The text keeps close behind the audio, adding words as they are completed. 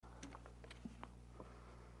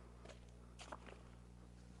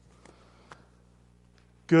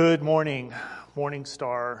Good morning, Morning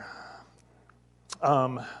Star.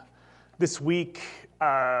 This week,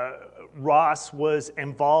 Ross was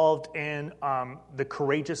involved in the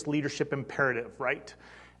Courageous Leadership Imperative, right?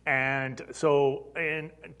 And so in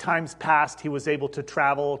times past, he was able to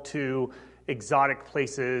travel to exotic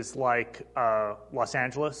places like Los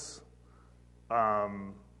Angeles.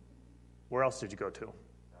 Where else did you go to?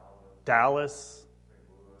 Dallas,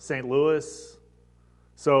 St. Louis.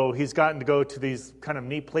 So he's gotten to go to these kind of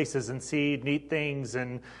neat places and see neat things,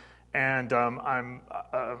 and I'm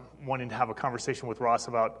wanting to have a conversation with Ross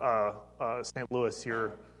about St. Louis.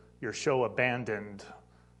 Your show Abandoned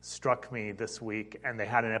struck me this week, and they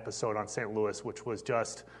had an episode on St. Louis, which was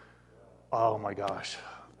just, oh my gosh.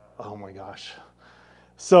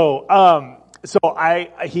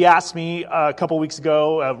 He asked me a couple weeks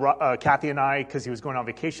ago, Kathy and I, because he was going on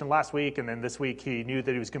vacation last week, and then this week he knew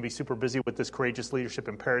that he was going to be super busy with this Courageous Leadership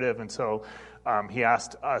Imperative, and so he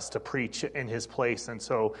asked us to preach in his place, and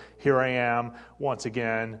so here I am once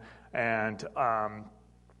again, and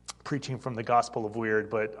preaching from the Gospel of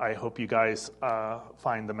Weird, but I hope you guys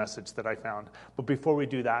find the message that I found. But before we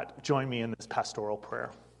do that, join me in this pastoral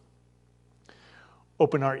prayer.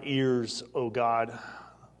 Open our ears, O God,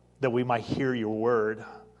 that we might hear your word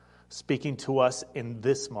speaking to us in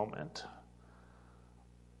this moment.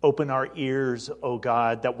 Open our ears, O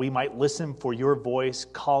God, that we might listen for your voice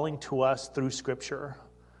calling to us through Scripture.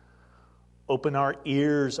 Open our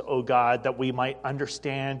ears, O God, that we might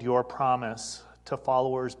understand your promise to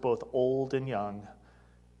followers both old and young,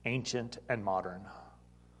 ancient and modern.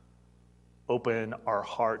 Open our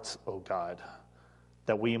hearts, O God,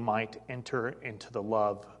 that we might enter into the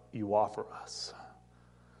love you offer us.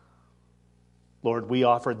 Lord, we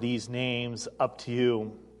offer these names up to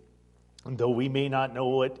you. And though we may not know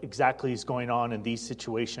what exactly is going on in these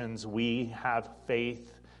situations, we have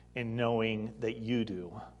faith in knowing that you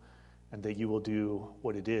do, and that you will do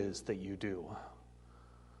what it is that you do.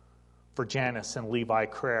 For Janice and Levi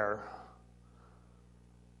Crair,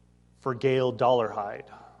 for Gail Dollarhide,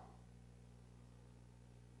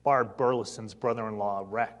 Barb Burleson's brother-in-law,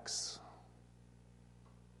 Rex,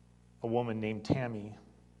 a woman named Tammy,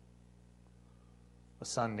 a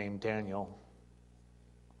son named Daniel,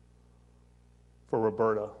 for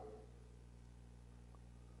Roberta,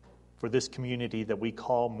 for this community that we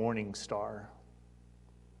call Morning Star,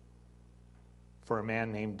 for a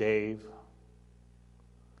man named Dave,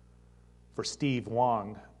 for Steve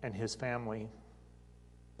Wong and his family.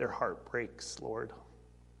 Their heart breaks, Lord.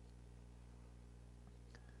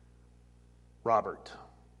 Robert,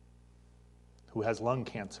 who has lung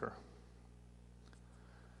cancer.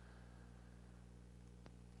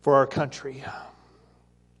 For our country,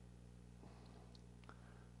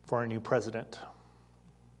 for our new president,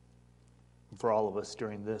 for all of us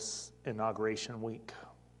during this inauguration week.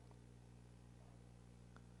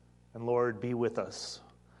 And Lord, be with us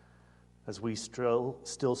as we still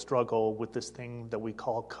struggle with this thing that we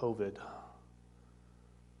call COVID.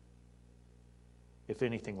 If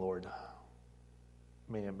anything, Lord,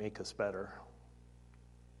 may it make us better.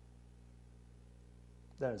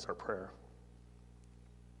 That is our prayer.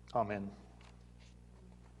 Amen.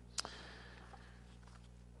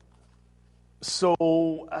 So,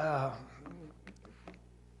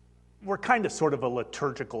 we're kind of sort of a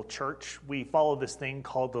liturgical church. We follow this thing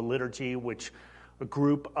called the liturgy, which a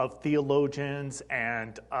group of theologians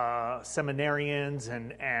and seminarians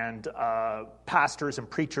and pastors and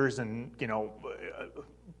preachers and,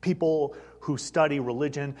 people who study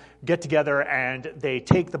religion get together, and they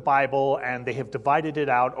take the Bible and they have divided it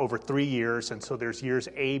out over 3 years. And so there's years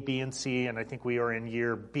A, B, and C, and I think we are in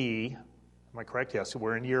year B. Am I correct? Yes,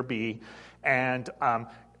 we're in year B. And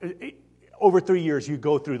over 3 years, you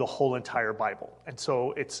go through the whole entire Bible. And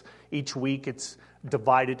so each week it's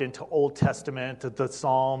divided into Old Testament, the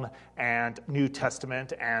Psalm, and New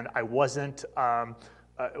Testament. And I wasn't,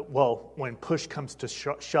 when push comes to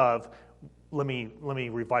shove, let me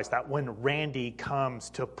revise that. When Randy comes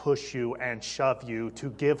to push you and shove you to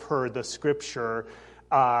give her the scripture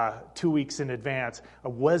 2 weeks in advance, I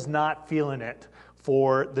was not feeling it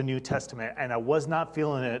for the New Testament, and I was not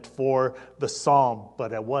feeling it for the Psalm,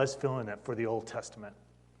 but I was feeling it for the Old Testament.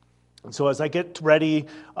 And so as I get ready,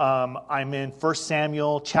 I'm in 1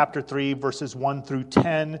 Samuel chapter 3, verses 1 through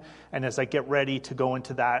 10, and as I get ready to go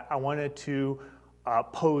into that, I wanted to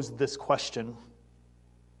pose this question.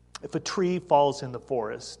 If a tree falls in the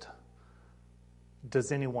forest,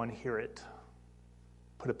 does anyone hear it?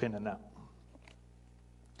 Put a pin in that.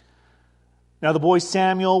 Now the boy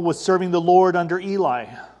Samuel was serving the Lord under Eli.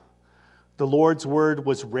 The Lord's word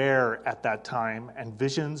was rare at that time, and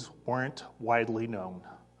visions weren't widely known.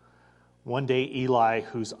 One day Eli,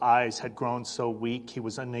 whose eyes had grown so weak he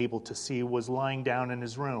was unable to see, was lying down in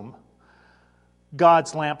his room.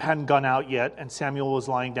 God's lamp hadn't gone out yet, and Samuel was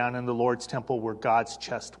lying down in the Lord's temple where God's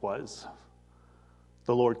chest was.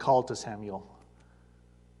 The Lord called to Samuel.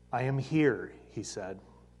 "I am here," he said.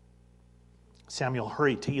 Samuel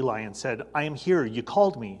hurried to Eli and said, "I am here. You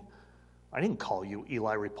called me." "I didn't call you,"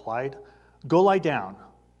 Eli replied. "Go lie down."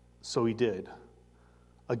 So he did.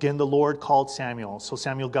 Again, the Lord called Samuel. So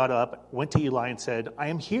Samuel got up, went to Eli and said, "I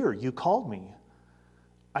am here. You called me."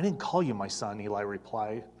 "I didn't call you, my son," Eli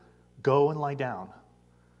replied. "Go and lie down."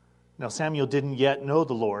 Now Samuel didn't yet know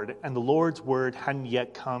the Lord, and the Lord's word hadn't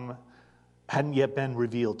yet been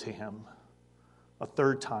revealed to him. A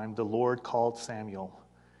third time, the Lord called Samuel.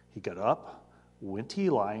 He got up, went to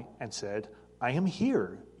Eli, and said, "I am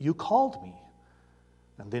here. You called me."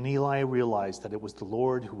 And then Eli realized that it was the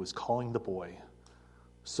Lord who was calling the boy.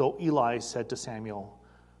 So Eli said to Samuel,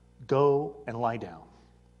 "Go and lie down.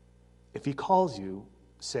 If he calls you,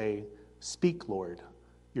 say, 'Speak, Lord.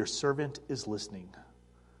 Your servant is listening.'"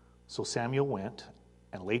 So Samuel went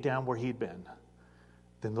and lay down where he'd been.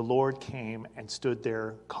 Then the Lord came and stood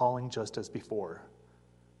there, calling just as before,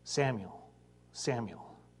 "Samuel,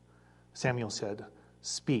 Samuel." Samuel said,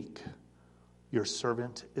 "Speak, your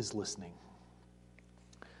servant is listening."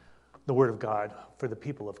 The word of God for the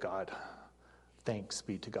people of God. Thanks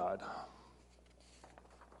be to God.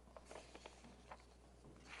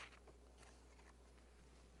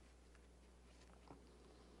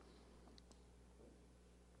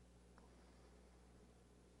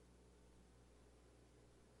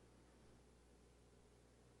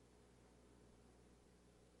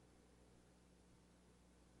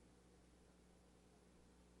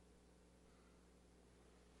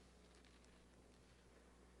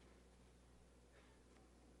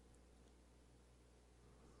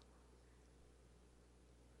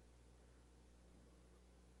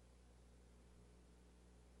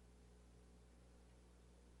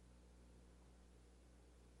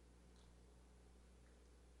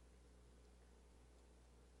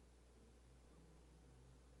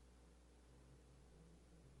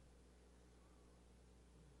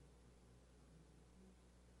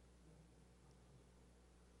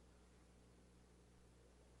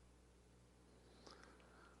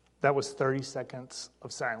 That was 30 seconds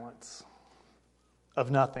of silence,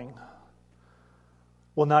 of nothing.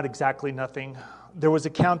 Well, not exactly nothing. There was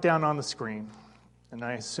a countdown on the screen, and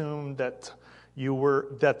I assumed that there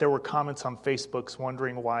were comments on Facebooks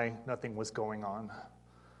wondering why nothing was going on.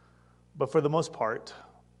 But for the most part,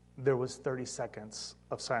 there was 30 seconds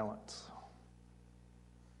of silence.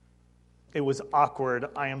 It was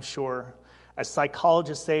awkward, I am sure. As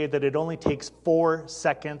psychologists say that it only takes 4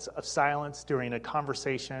 seconds of silence during a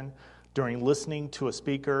conversation, during listening to a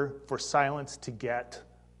speaker, for silence to get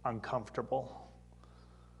uncomfortable.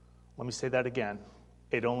 Let me say that again.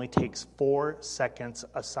 It only takes 4 seconds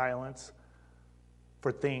of silence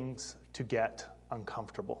for things to get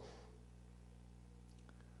uncomfortable.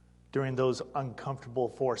 During those uncomfortable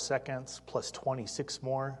 4 seconds, plus 26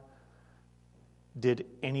 more, did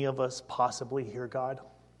any of us possibly hear God?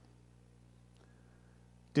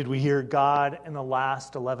 Did we hear God in the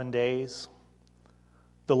last 11 days?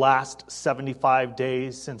 The last 75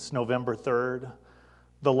 days since November 3rd?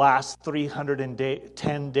 The last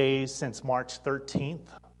 310 days since March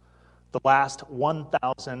 13th? The last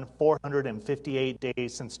 1,458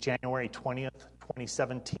 days since January 20th,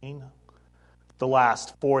 2017? The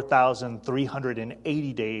last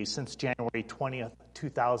 4,380 days since January 20th,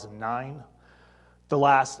 2009? The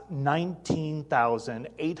last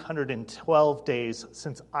 19,812 days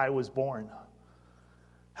since I was born.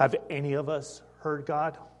 Have any of us heard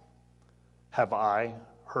God? Have I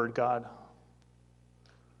heard God?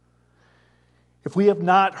 If we have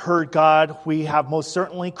not heard God, we have most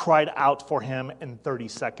certainly cried out for him in 30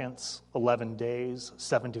 seconds, 11 days,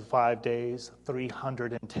 75 days,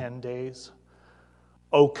 310 days.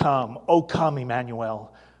 O come,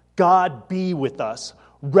 Emmanuel. God be with us.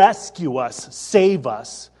 Rescue us, save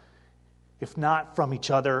us, if not from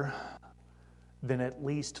each other, then at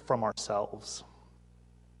least from ourselves.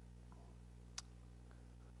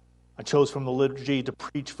 I chose from the liturgy to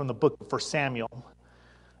preach from the book of 1 Samuel.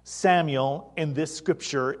 Samuel, in this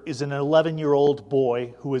scripture, is an 11-year-old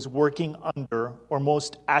boy who is working under, or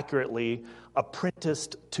most accurately,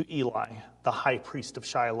 apprenticed to Eli, the high priest of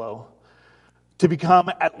Shiloh, to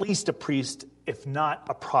become at least a priest, if not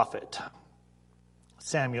a prophet.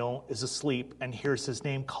 Samuel is asleep and hears his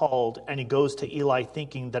name called, and he goes to Eli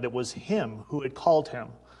thinking that it was him who had called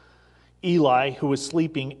him. Eli, who was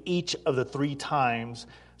sleeping each of the 3 times,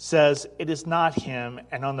 says it is not him,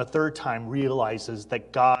 and on the third time realizes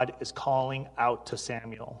that God is calling out to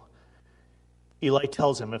Samuel. Eli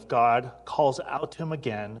tells him if God calls out to him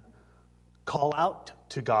again, call out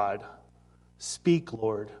to God. Speak,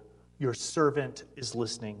 Lord, your servant is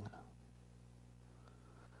listening.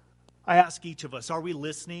 I ask each of us, are we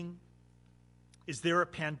listening? Is there a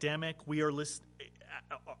pandemic? We are listening.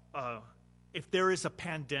 If there is a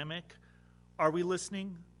pandemic, are we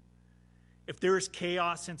listening? If there is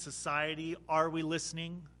chaos in society, are we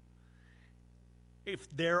listening? If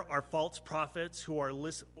there are false prophets who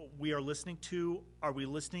we are listening to, are we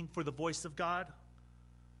listening for the voice of God?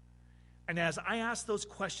 And as I ask those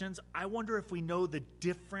questions, I wonder if we know the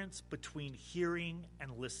difference between hearing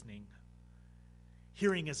and listening.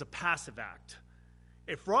 Hearing is a passive act.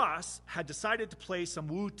 If Ross had decided to play some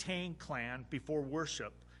Wu-Tang Clan before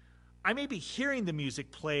worship, I may be hearing the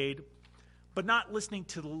music played, but not listening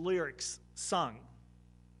to the lyrics sung.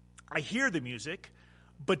 I hear the music,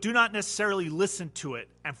 but do not necessarily listen to it,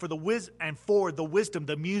 and for the wisdom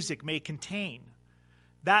the music may contain.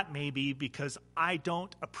 That may be because I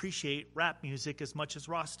don't appreciate rap music as much as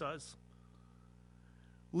Ross does.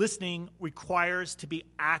 Listening requires to be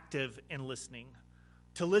active in listening.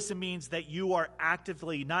 To listen means that you are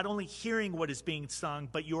actively not only hearing what is being sung,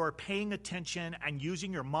 but you are paying attention and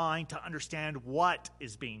using your mind to understand what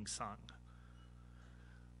is being sung.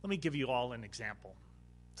 Let me give you all an example,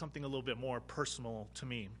 something a little bit more personal to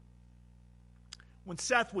me. When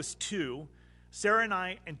Seth was 2, Sarah and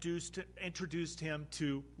I introduced him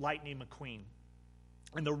to Lightning McQueen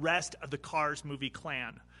and the rest of the Cars movie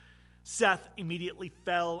clan. Seth immediately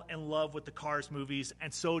fell in love with the Cars movies,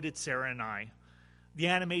 and so did Sarah and I. The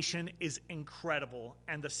animation is incredible,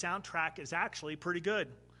 and the soundtrack is actually pretty good.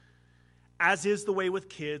 As is the way with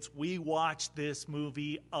kids, we watch this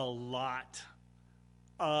movie a lot.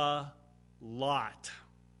 A lot.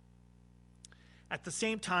 At the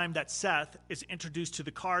same time that Seth is introduced to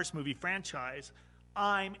the Cars movie franchise,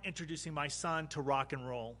 I'm introducing my son to rock and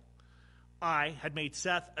roll. I had made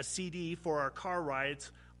Seth a CD for our car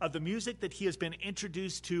rides of the music that he has been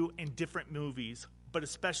introduced to in different movies, but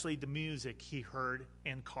especially the music he heard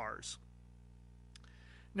in Cars.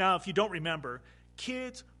 Now, if you don't remember,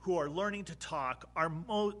 kids who are learning to talk are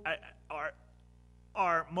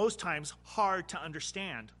most times hard to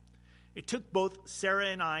understand. It took both Sarah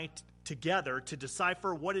and I together to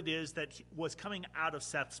decipher what it is that was coming out of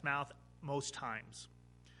Seth's mouth most times.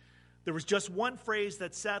 There was just one phrase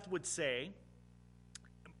that Seth would say,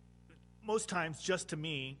 most times just to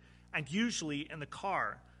me, and usually in the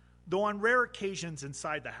car, though on rare occasions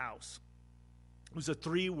inside the house. It was a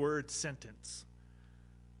 3-word sentence.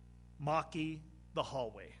 Maki the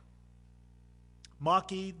hallway.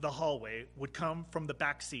 Maki the hallway would come from the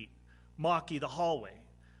back seat. Maki the hallway.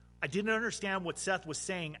 I didn't understand what Seth was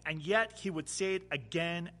saying, and yet he would say it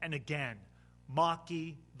again and again.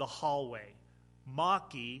 Maki the hallway.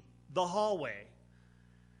 Maki the hallway.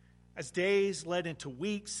 As days led into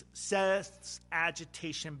weeks, Seth's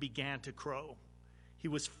agitation began to grow. He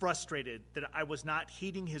was frustrated that I was not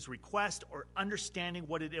heeding his request or understanding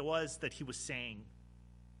what it was that he was saying.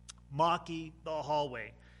 Maki the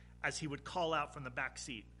hallway, as he would call out from the back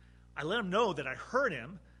seat. I let him know that I heard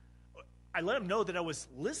him. I let him know that I was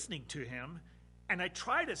listening to him, and I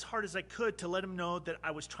tried as hard as I could to let him know that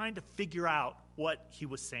I was trying to figure out what he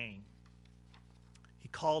was saying. He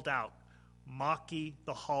called out, Maki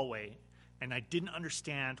the hallway, and I didn't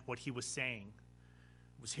understand what he was saying.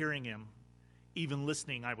 I was hearing him, even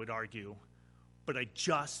listening, I would argue, but I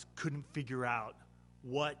just couldn't figure out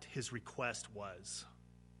what his request was.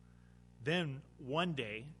 Then one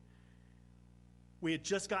day, we had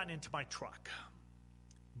just gotten into my truck,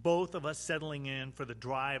 both of us settling in for the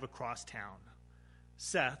drive across town.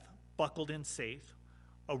 Seth buckled in safe,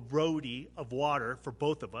 a roadie of water for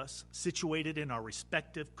both of us, situated in our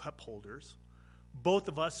respective cup holders, both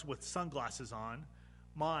of us with sunglasses on,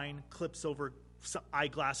 mine clips over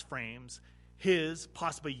eyeglass frames, his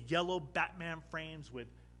possibly yellow Batman frames with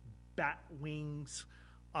bat wings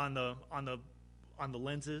on the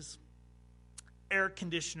lenses, air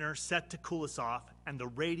conditioner set to cool us off, and the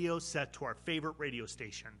radio set to our favorite radio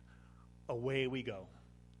station. Away we go.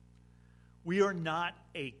 We are not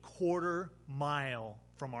a quarter mile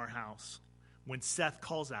from our house when Seth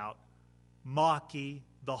calls out, Maki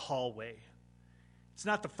the hallway. It's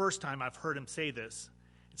not the first time I've heard him say this.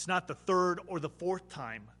 It's not the third or the fourth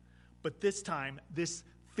time. But this time, this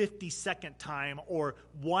 52nd time or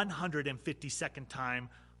 152nd time,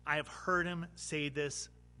 I have heard him say this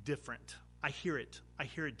different. I hear it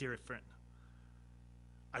different.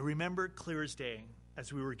 I remember it clear as day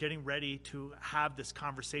as we were getting ready to have this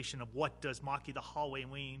conversation of what does Maki the Hallway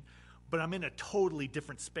mean, but I'm in a totally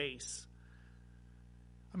different space.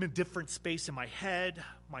 I'm in a different space in my head,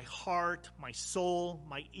 my heart, my soul,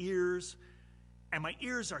 my ears, and my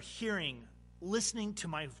ears are hearing, listening to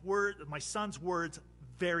my son's words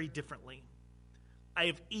very differently. I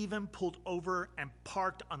have even pulled over and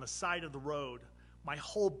parked on the side of the road. My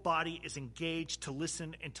whole body is engaged to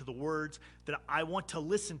listen into the words that I want to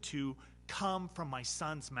listen to come from my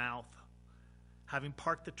son's mouth. Having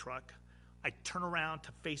parked the truck, I turn around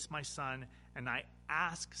to face my son, and I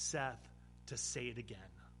ask Seth to say it again.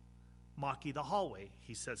 Maki the Hallway,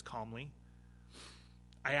 he says calmly.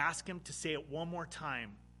 I ask him to say it one more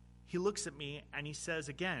time. He looks at me, and he says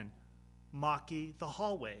again, Maki the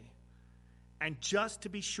Hallway. And just to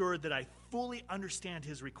be sure that I fully understand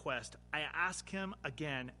his request, I ask him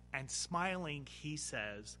again, and smiling, he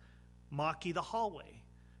says, Maki the Hallway,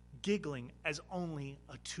 giggling as only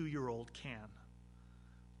a 2-year-old can.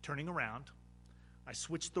 Turning around, I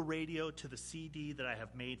switch the radio to the CD that I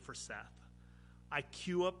have made for Seth. I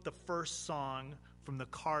cue up the first song from the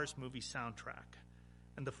Cars movie soundtrack,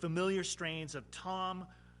 and the familiar strains of Tom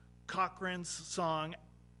Cochran's song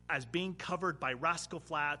as being covered by Rascal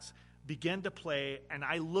Flatts begin to play, and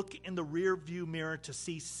I look in the rear view mirror to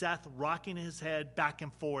see Seth rocking his head back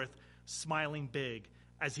and forth, smiling big,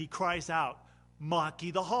 as he cries out,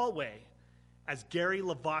 Maki the Hallway, as Gary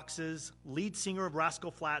LaVox's lead singer of Rascal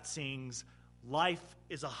Flatts sings, Life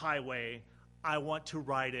is a highway, I want to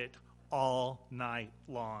ride it all night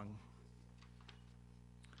long.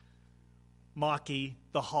 Maki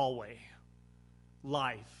the Hallway,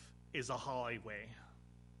 life is a highway.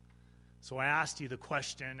 So I asked you the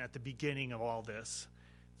question at the beginning of all this.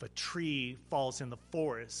 If a tree falls in the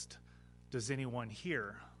forest, does anyone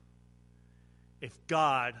hear? If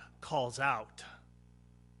God calls out,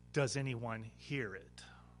 does anyone hear it?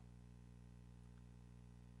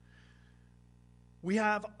 We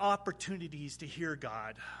have opportunities to hear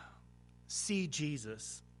God, see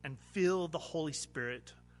Jesus, and feel the Holy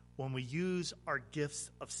Spirit when we use our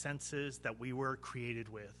gifts of senses that we were created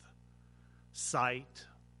with. Sight,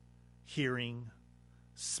 hearing,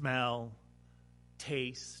 smell,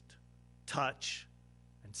 taste, touch,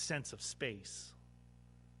 and sense of space.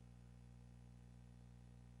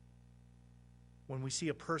 When we see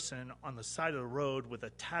a person on the side of the road with a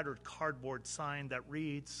tattered cardboard sign that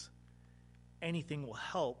reads, anything will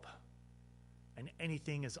help, and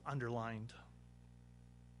anything is underlined.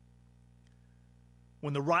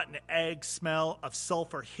 When the rotten egg smell of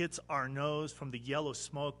sulfur hits our nose from the yellow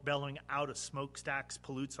smoke bellowing out of smokestacks,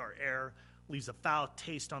 pollutes our air, leaves a foul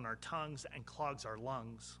taste on our tongues, and clogs our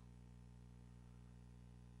lungs.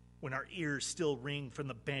 When our ears still ring from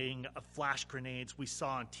the bang of flash grenades we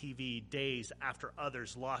saw on TV days after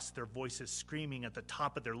others lost their voices screaming at the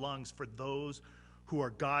top of their lungs for those who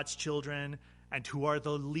are God's children and who are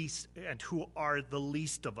the least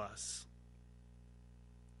of us.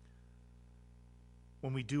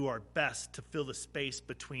 When we do our best to fill the space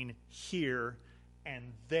between here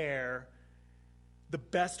and there, the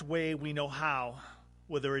best way we know how,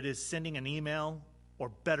 whether it is sending an email, or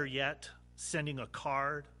better yet, sending a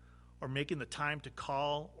card, or making the time to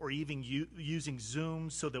call, or even using Zoom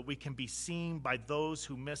so that we can be seen by those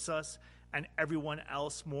who miss us and everyone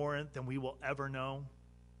else more than we will ever know.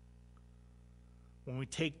 When we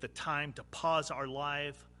take the time to pause our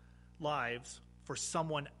lives for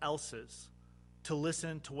someone else's, to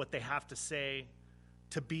listen to what they have to say,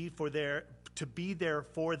 to be there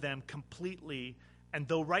for them completely. And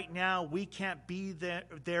though right now we can't be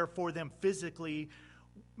there for them physically,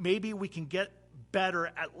 maybe we can get better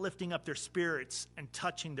at lifting up their spirits and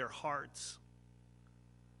touching their hearts.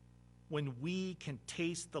 When we can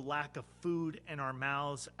taste the lack of food in our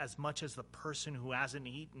mouths as much as the person who hasn't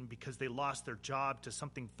eaten because they lost their job to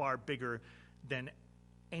something far bigger than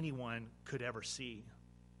anyone could ever see.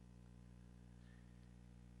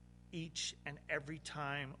 Each and every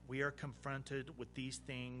time we are confronted with these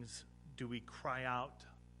things, do we cry out,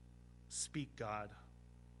 "Speak, God,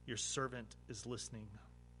 your servant is listening."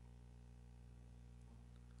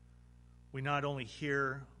 We not only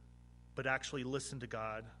hear, but actually listen to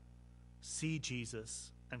God, see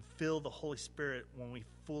Jesus, and feel the Holy Spirit when we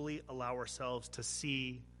fully allow ourselves to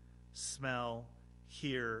see, smell,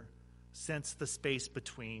 hear, sense the space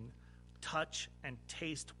between, touch, and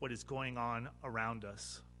taste what is going on around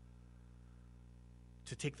us.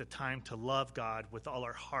 To take the time to love God with all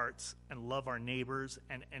our hearts and love our neighbors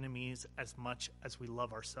and enemies as much as we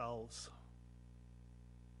love ourselves.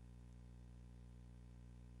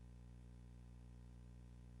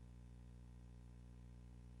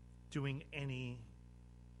 Doing any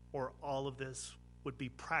or all of this would be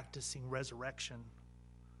practicing resurrection,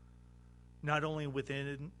 not only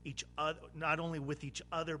within each other, not only with each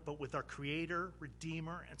other, but with our Creator,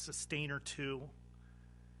 Redeemer, and Sustainer too.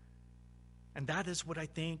 And that is what I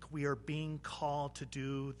think we are being called to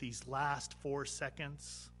do these last 4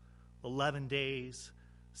 seconds, 11 days,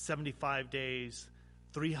 75 days,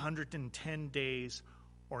 310 days,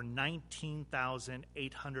 or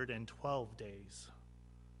 19,812 days.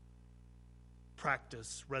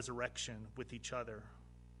 Practice resurrection with each other.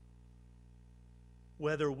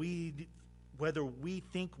 Whether we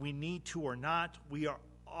think we need to or not, we are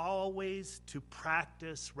always to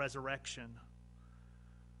practice resurrection.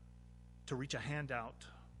 To reach a hand out,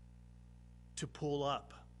 to pull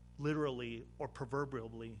up, literally or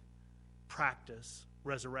proverbially, practice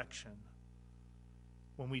resurrection.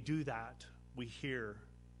 When we do that, we hear,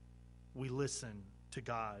 we listen to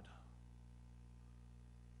God.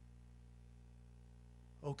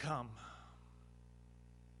 O come,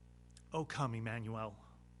 Emmanuel,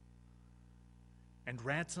 and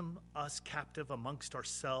ransom us captive amongst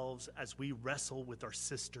ourselves as we wrestle with our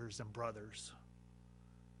sisters and brothers.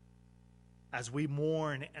 As we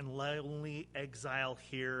mourn and lonely exile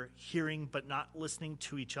here, hearing but not listening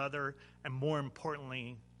to each other, and more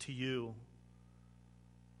importantly, to you,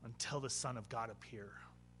 until the Son of God appear.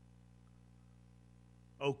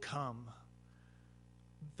 O come,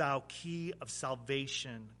 thou key of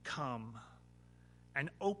salvation, come, and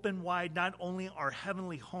open wide not only our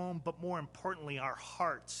heavenly home, but more importantly, our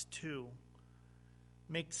hearts too.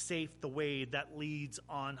 Make safe the way that leads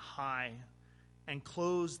on high, and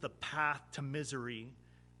close the path to misery,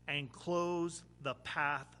 and close the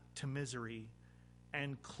path to misery,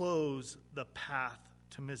 and close the path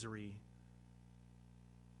to misery.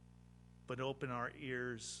 But open our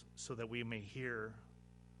ears so that we may hear,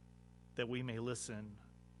 that we may listen,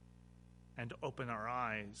 and open our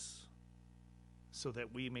eyes so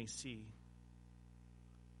that we may see.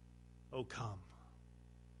 O come.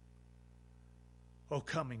 O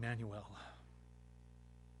come, Emmanuel.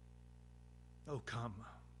 Oh, come.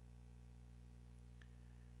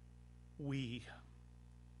 We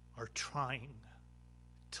are trying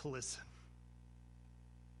to listen.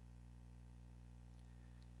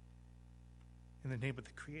 In the name of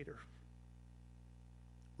the Creator,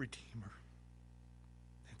 Redeemer,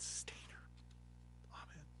 and Sustainer.